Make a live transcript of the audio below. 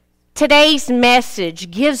today's message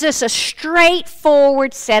gives us a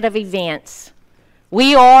straightforward set of events.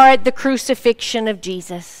 We are at the crucifixion of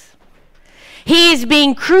Jesus. He is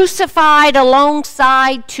being crucified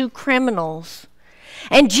alongside two criminals.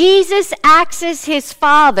 And Jesus asks his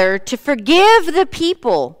Father to forgive the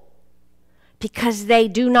people because they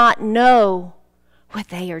do not know what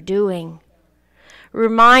they are doing.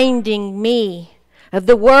 Reminding me of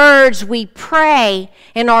the words we pray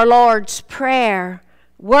in our Lord's Prayer,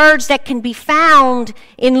 words that can be found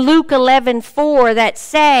in Luke 11:4 that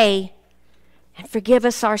say, "And forgive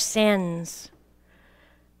us our sins,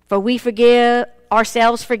 for we forgive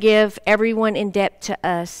everyone in debt to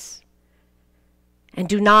us, and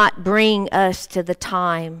do not bring us to the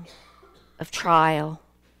time of trial."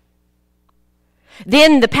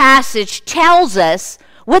 Then the passage tells us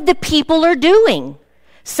what the people are doing.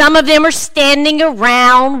 Some of them are standing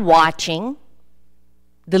around watching.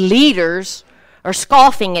 The leaders are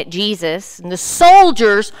scoffing at Jesus, and the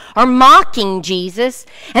soldiers are mocking Jesus,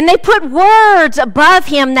 and they put words above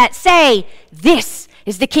him that say, "This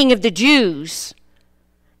is the King of the Jews,"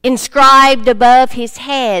 inscribed above his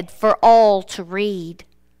head for all to read.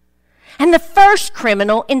 And the first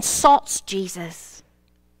criminal insults Jesus.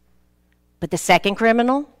 But the second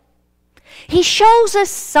criminal, he shows us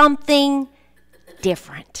something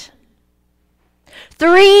different.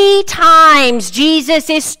 3 times Jesus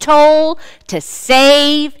is told to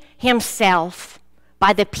save himself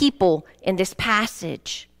by the people in this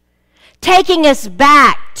passage, taking us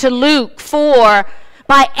back to Luke 4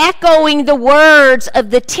 by echoing the words of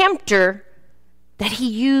the tempter that he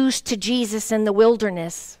used to Jesus in the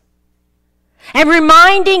wilderness, and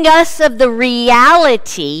reminding us of the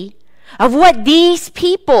reality of what these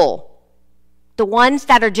people, the ones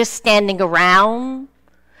that are just standing around,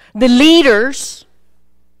 the leaders,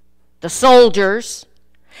 the soldiers,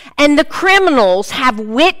 and the criminals have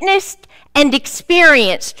witnessed and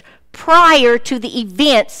experienced prior to the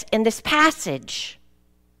events in this passage.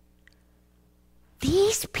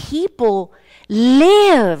 These people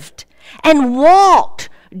lived and walked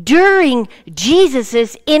during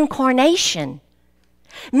Jesus' incarnation.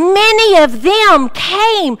 Many of them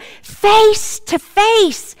came face to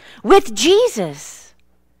face with Jesus.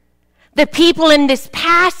 The people in this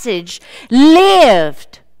passage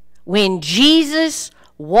lived when Jesus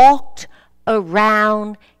walked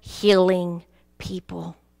around healing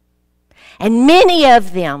people. And many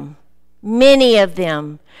of them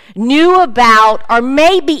knew about or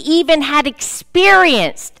maybe even had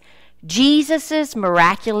experienced Jesus'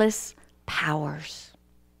 miraculous powers.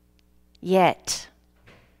 Yet,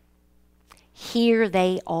 here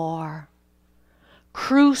they are,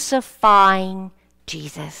 crucifying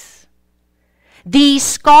Jesus. These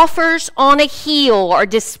scoffers on a hill are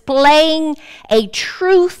displaying a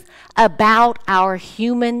truth about our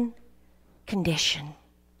human condition.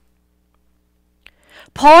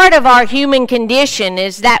 Part of our human condition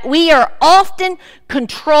is that we are often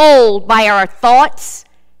controlled by our thoughts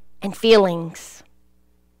and feelings.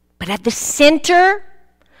 But at the center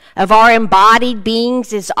of our embodied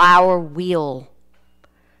beings is our will,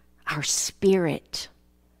 our spirit,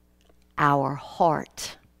 our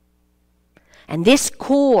heart. And this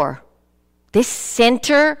core, this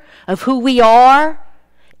center of who we are,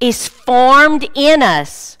 is formed in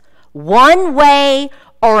us one way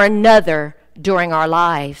or another during our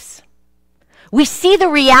lives. We see the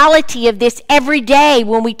reality of this every day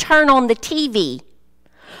when we turn on the TV.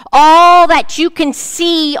 All that you can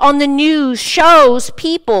see on the news shows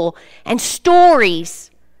people and stories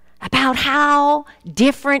about how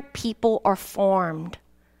different people are formed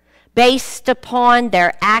based upon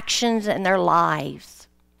their actions and their lives.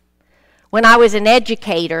 When I was an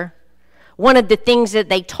educator, one of the things that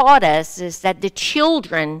they taught us is that the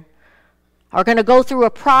children are going to go through a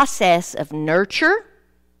process of nurture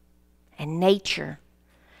and nature.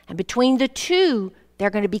 And between the two, they're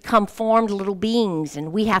going to become formed little beings,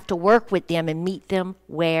 and we have to work with them and meet them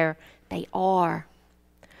where they are.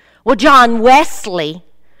 Well, John Wesley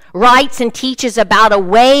writes and teaches about a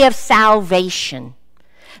way of salvation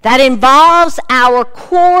that involves our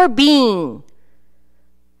core being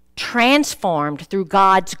transformed through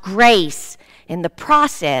God's grace in the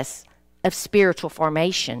process of spiritual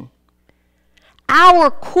formation. Our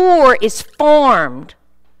core is formed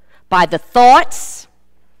by the thoughts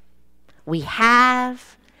we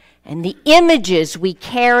have and the images we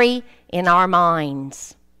carry in our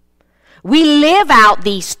minds. We live out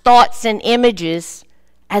these thoughts and images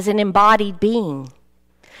as an embodied being.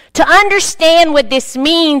 To understand what this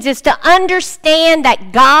means is to understand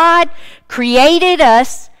that God created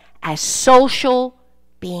us as social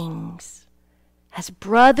beings, as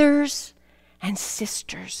brothers and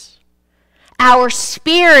sisters. Our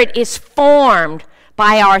spirit is formed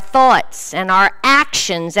by our thoughts and our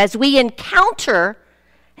actions as we encounter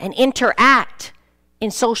and interact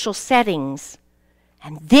in social settings.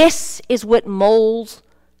 And this is what molds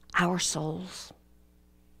our souls.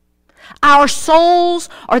 Our souls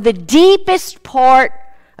are the deepest part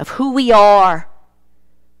of who we are,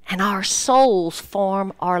 and our souls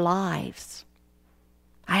form our lives.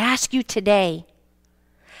 I ask you today,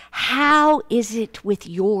 how is it with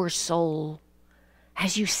your soul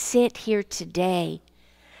as you sit here today,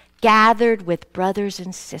 gathered with brothers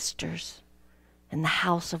and sisters in the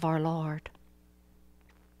house of our Lord?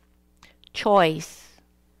 Choice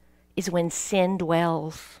is when sin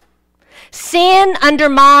dwells. Sin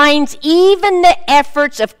undermines even the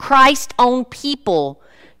efforts of Christ's own people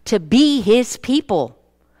to be his people.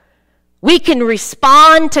 We can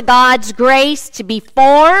respond to God's grace to be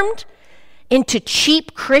formed into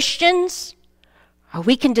cheap Christians, or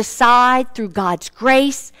we can decide through God's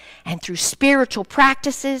grace and through spiritual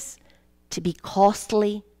practices to be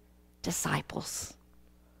costly disciples.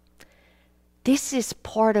 This is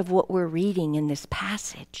part of what we're reading in this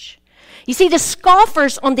passage. You see, the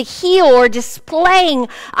scoffers on the hill are displaying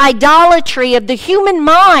idolatry of the human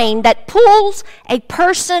mind that pulls a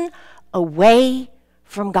person away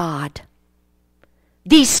from God.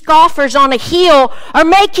 These scoffers on a hill are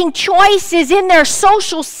making choices in their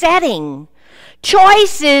social setting,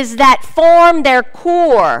 choices that form their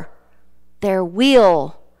core, their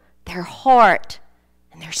will, their heart,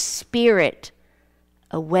 and their spirit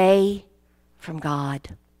away from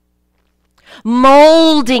God,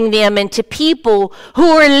 molding them into people who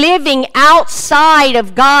are living outside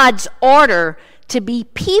of God's order to be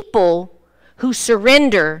people who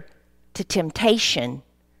surrender to temptation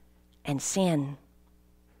and sin.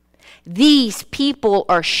 These people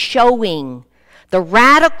are showing the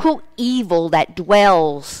radical evil that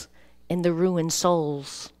dwells in the ruined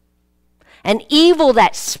souls, an evil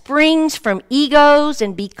that springs from egos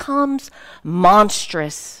and becomes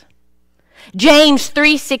monstrous. James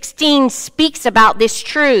 3:16 speaks about this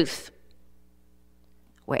truth.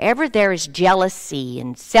 Wherever there is jealousy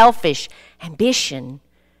and selfish ambition,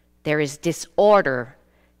 there is disorder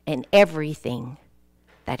in everything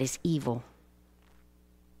that is evil.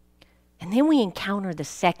 And then we encounter the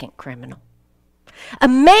second criminal, a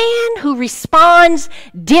man who responds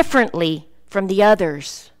differently from the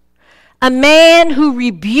others, a man who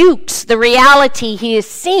rebukes the reality he is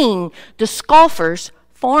seeing the scoffers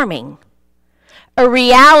forming, a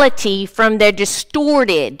reality from their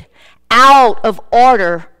distorted, out of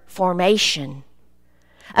order formation.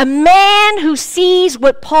 A man who sees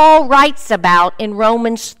what Paul writes about in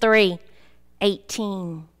Romans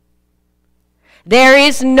 3:18. There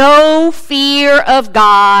is no fear of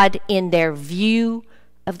God in their view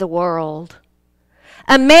of the world.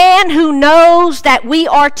 A man who knows that we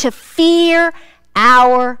are to fear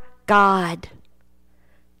our God.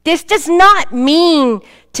 This does not mean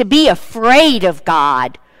to be afraid of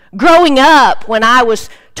God. Growing up, when I was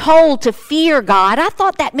told to fear God, I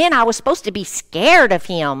thought that meant I was supposed to be scared of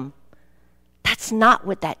him. That's not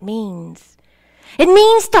what that means. It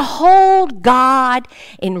means to hold God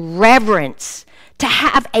in reverence, to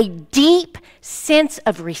have a deep sense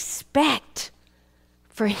of respect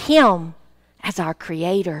for him as our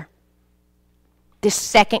creator. This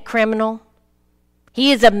second criminal,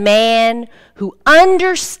 he is a man who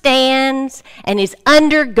understands and is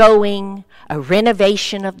undergoing a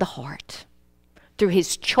renovation of the heart through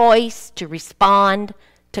his choice to respond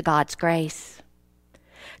to God's grace.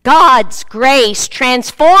 God's grace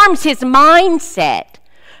transforms his mindset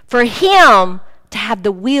for him to have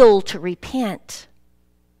the will to repent.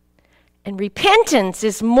 And repentance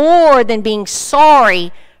is more than being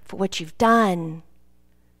sorry for what you've done.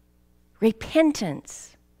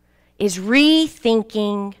 Repentance is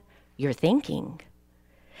rethinking your thinking.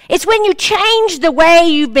 It's when you change the way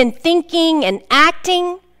you've been thinking and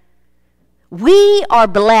acting. We are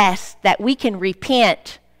blessed that we can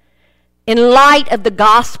repent in light of the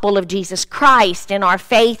gospel of Jesus Christ and our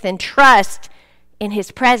faith and trust in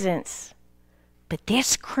his presence. But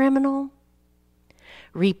this criminal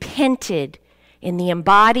repented in the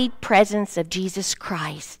embodied presence of Jesus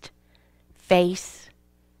Christ, face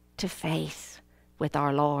to face with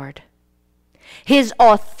our Lord. His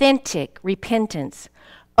authentic repentance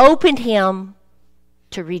opened him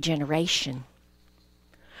to regeneration.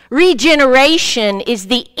 Regeneration is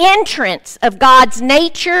the entrance of God's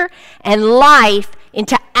nature and life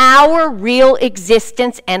into our real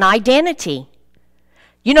existence and identity.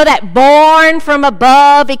 You know, that born from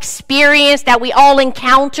above experience that we all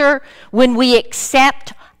encounter when we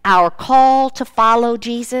accept our call to follow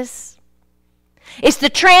Jesus? It's the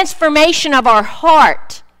transformation of our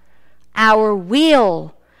heart, our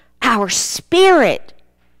will, our spirit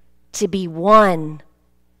to be one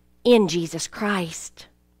in Jesus Christ.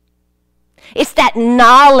 It's that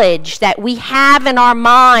knowledge that we have in our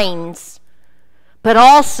minds, but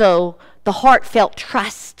also the heartfelt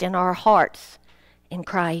trust in our hearts in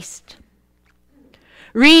Christ.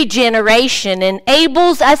 Regeneration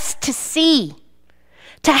enables us to see,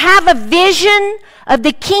 to have a vision of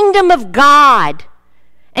the kingdom of God,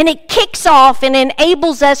 and it kicks off and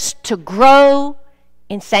enables us to grow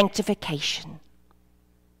in sanctification.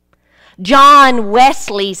 John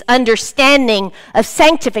Wesley's understanding of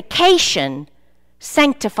sanctification,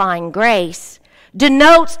 sanctifying grace,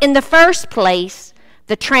 denotes in the first place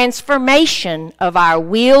the transformation of our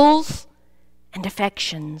wills and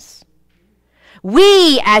affections.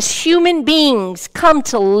 We as human beings come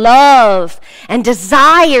to love and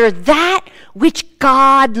desire that which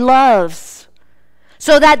God loves,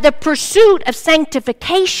 so that the pursuit of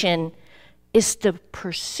sanctification is the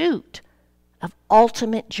pursuit of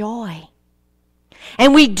ultimate joy.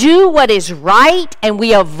 And we do what is right and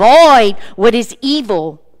we avoid what is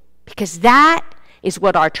evil, because that is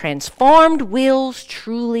what our transformed wills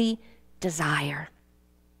truly desire.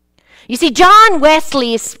 You see, John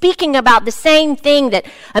Wesley is speaking about the same thing that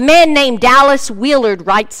a man named Dallas Willard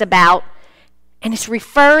writes about, and it's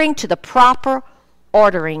referring to the proper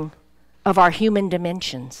ordering of our human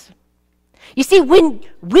dimensions. You see, when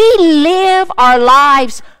we live our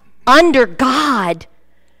lives under God,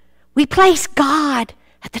 we place God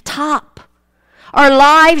at the top. Our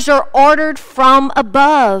lives are ordered from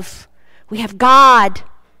above. We have God.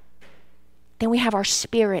 Then we have our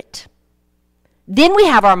spirit. Then we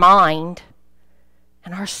have our mind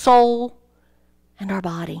and our soul and our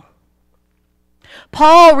body.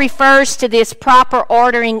 Paul refers to this proper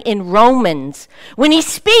ordering in Romans when he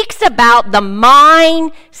speaks about the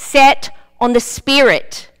mind set on the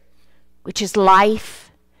spirit, which is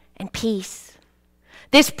life and peace.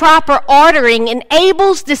 This proper ordering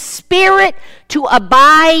enables the spirit to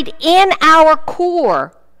abide in our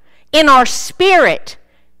core, in our spirit,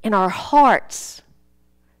 in our hearts.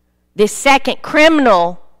 This second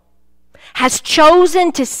criminal has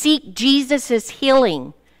chosen to seek Jesus'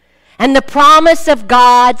 healing and the promise of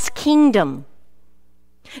God's kingdom.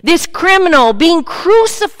 This criminal, being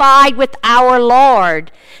crucified with our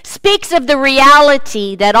Lord, speaks of the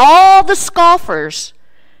reality that all the scoffers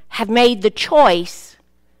have made the choice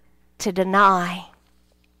to deny.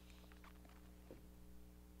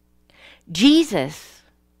 Jesus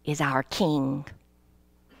is our King.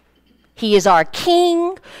 He is our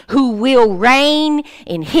King who will reign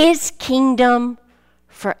in his kingdom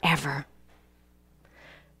forever.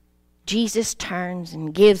 Jesus turns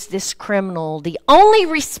and gives this criminal the only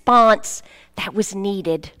response that was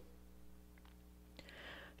needed.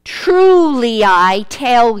 Truly, I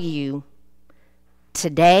tell you,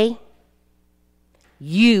 today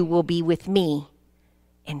you will be with me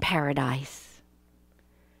in paradise.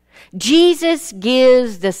 Jesus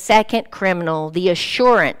gives the second criminal the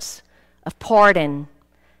assurance of pardon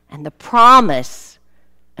and the promise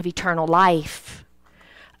of eternal life.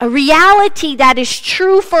 A reality that is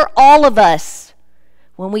true for all of us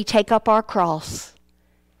when we take up our cross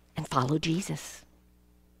and follow Jesus.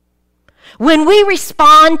 When we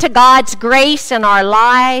respond to God's grace in our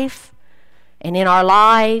life and in our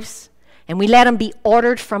lives, and we let them be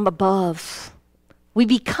ordered from above, we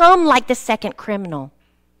become like the second criminal,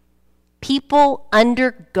 people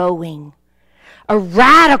undergoing a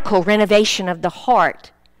radical renovation of the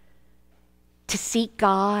heart to seek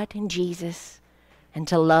God and Jesus and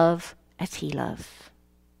to love as he loves.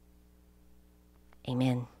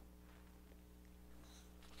 Amen.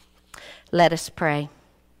 Let us pray.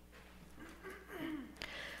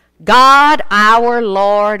 God, our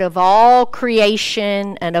Lord of all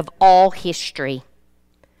creation and of all history,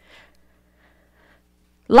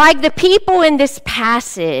 like the people in this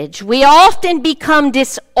passage, we often become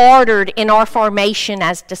disordered in our formation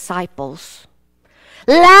as disciples.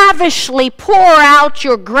 Lavishly pour out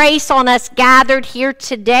your grace on us gathered here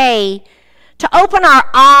today to open our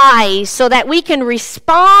eyes so that we can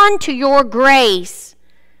respond to your grace,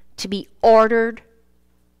 to be ordered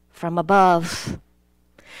from above,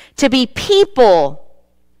 to be people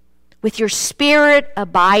with your spirit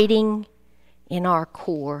abiding in our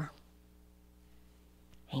core.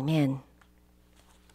 Amen.